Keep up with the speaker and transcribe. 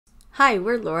Hi,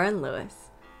 we're Laura and Lewis.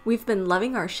 We've been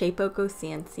loving our Shapeoko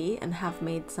CNC and have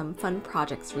made some fun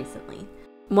projects recently.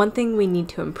 One thing we need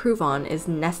to improve on is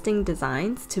nesting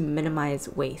designs to minimize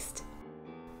waste.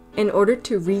 In order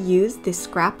to reuse the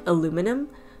scrap aluminum,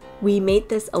 we made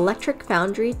this Electric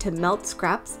Foundry to melt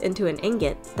scraps into an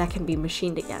ingot that can be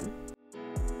machined again.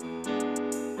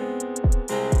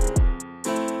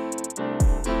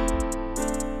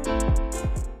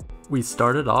 We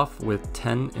started off with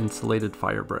 10 insulated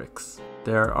fire bricks.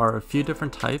 There are a few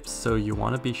different types, so you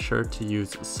want to be sure to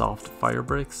use soft fire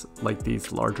bricks like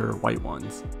these larger white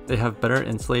ones. They have better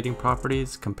insulating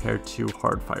properties compared to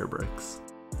hard fire bricks.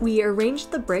 We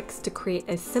arranged the bricks to create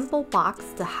a simple box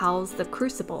to house the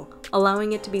crucible,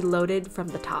 allowing it to be loaded from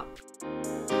the top.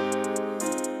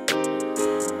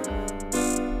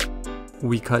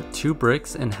 We cut 2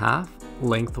 bricks in half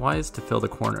lengthwise to fill the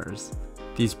corners.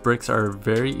 These bricks are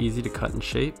very easy to cut and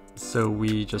shape, so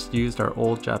we just used our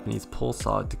old Japanese pull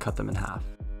saw to cut them in half.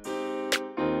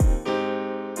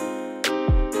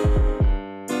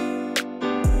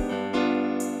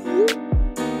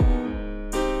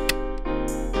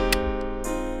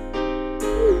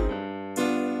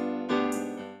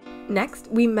 Next,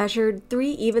 we measured 3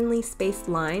 evenly spaced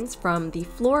lines from the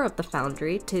floor of the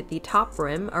foundry to the top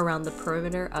rim around the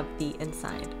perimeter of the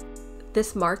inside.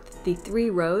 This marked the 3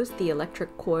 rows the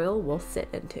electric coil will sit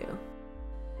into.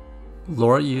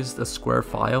 Laura used a square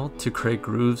file to create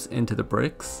grooves into the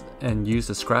bricks and used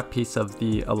a scrap piece of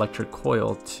the electric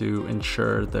coil to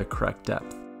ensure the correct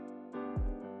depth.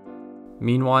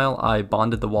 Meanwhile, I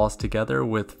bonded the walls together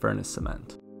with furnace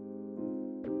cement.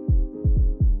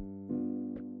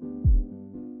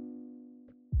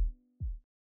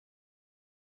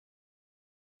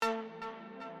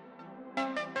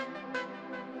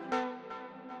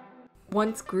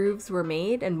 Once grooves were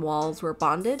made and walls were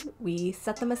bonded, we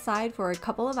set them aside for a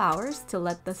couple of hours to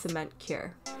let the cement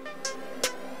cure.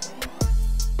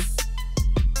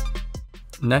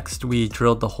 Next, we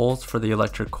drilled the holes for the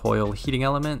electric coil heating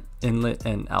element, inlet,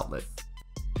 and outlet.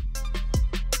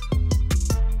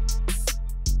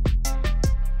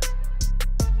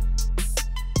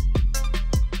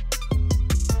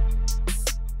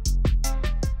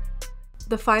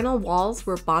 The final walls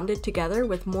were bonded together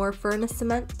with more furnace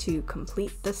cement to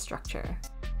complete the structure.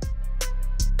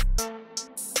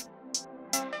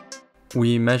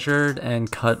 We measured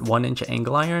and cut 1-inch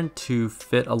angle iron to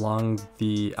fit along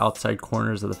the outside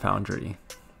corners of the foundry.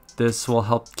 This will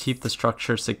help keep the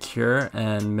structure secure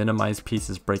and minimize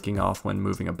pieces breaking off when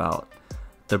moving about.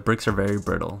 The bricks are very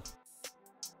brittle.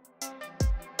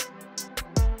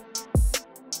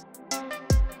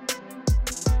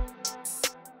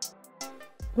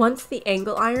 Once the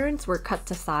angle irons were cut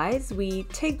to size, we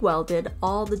TIG welded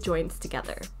all the joints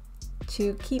together.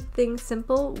 To keep things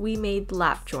simple, we made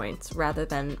lap joints rather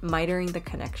than mitering the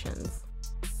connections.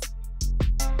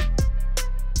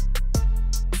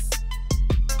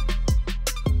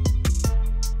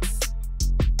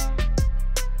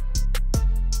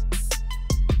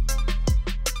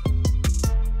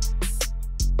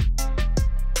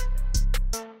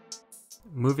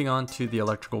 Moving on to the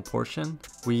electrical portion,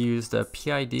 we used a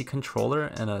PID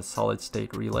controller and a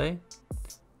solid-state relay,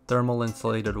 thermal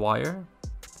insulated wire,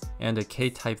 and a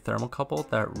K-type thermocouple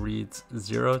that reads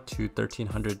 0 to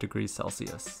 1300 degrees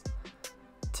Celsius.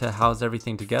 To house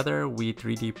everything together, we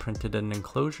 3D printed an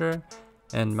enclosure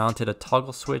and mounted a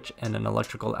toggle switch and an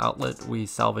electrical outlet we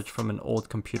salvaged from an old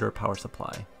computer power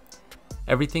supply.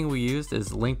 Everything we used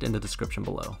is linked in the description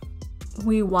below.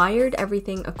 We wired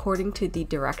everything according to the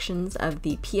directions of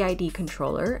the PID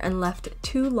controller and left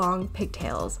 2 long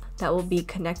pigtails that will be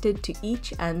connected to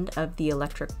each end of the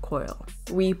electric coil.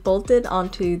 We bolted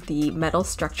onto the metal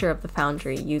structure of the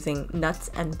foundry using nuts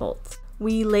and bolts.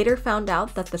 We later found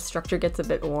out that the structure gets a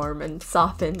bit warm and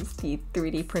softens the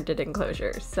 3D printed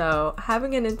enclosure, so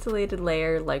having an insulated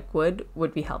layer like wood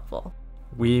would be helpful.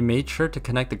 We made sure to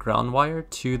connect the ground wire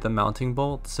to the mounting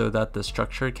bolt so that the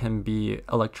structure can be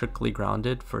electrically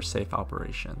grounded for safe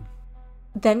operation.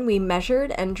 Then we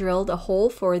measured and drilled a hole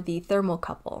for the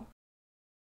thermocouple.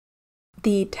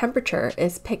 The temperature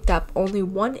is picked up only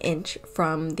 1 inch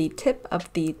from the tip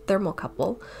of the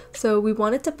thermocouple, so we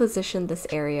wanted to position this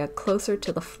area closer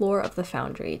to the floor of the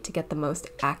foundry to get the most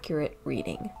accurate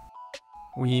reading.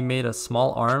 We made a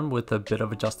small arm with a bit of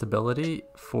adjustability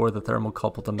for the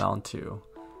thermocouple to mount to.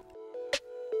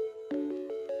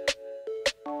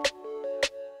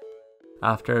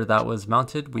 After that was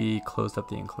mounted, we closed up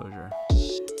the enclosure.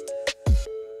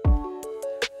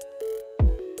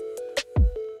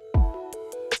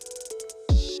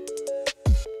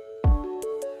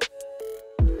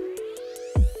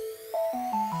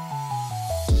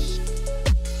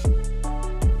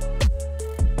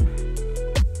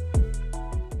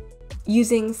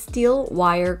 Using steel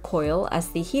wire coil as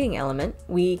the heating element,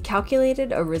 we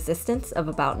calculated a resistance of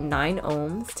about 9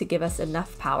 ohms to give us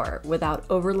enough power without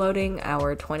overloading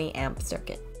our 20 amp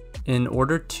circuit. In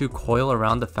order to coil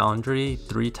around the foundry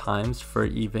 3 times for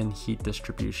even heat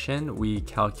distribution, we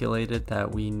calculated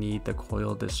that we need the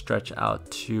coil to stretch out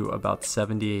to about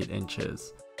 78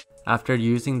 inches. After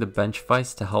using the bench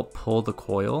vise to help pull the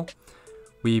coil,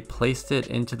 we placed it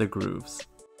into the grooves.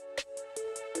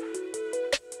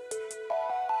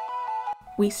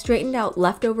 We straightened out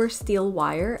leftover steel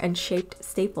wire and shaped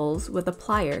staples with a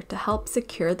plier to help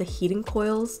secure the heating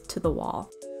coils to the wall.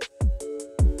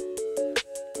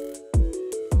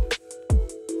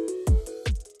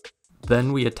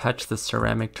 Then we attached the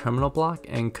ceramic terminal block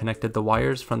and connected the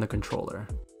wires from the controller.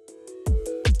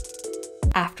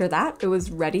 After that, it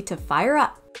was ready to fire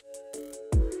up.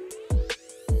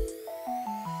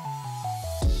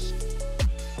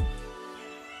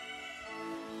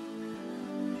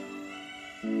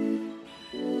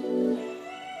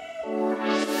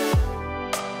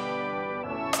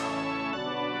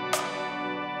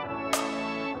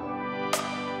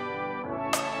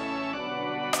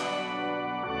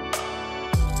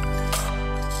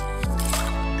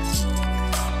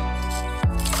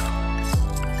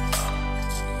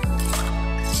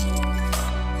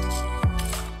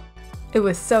 It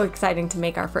was so exciting to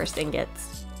make our first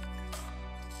ingots.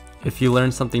 If you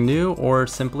learned something new or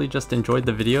simply just enjoyed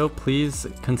the video, please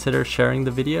consider sharing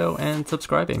the video and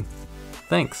subscribing.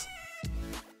 Thanks!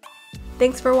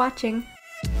 Thanks for watching!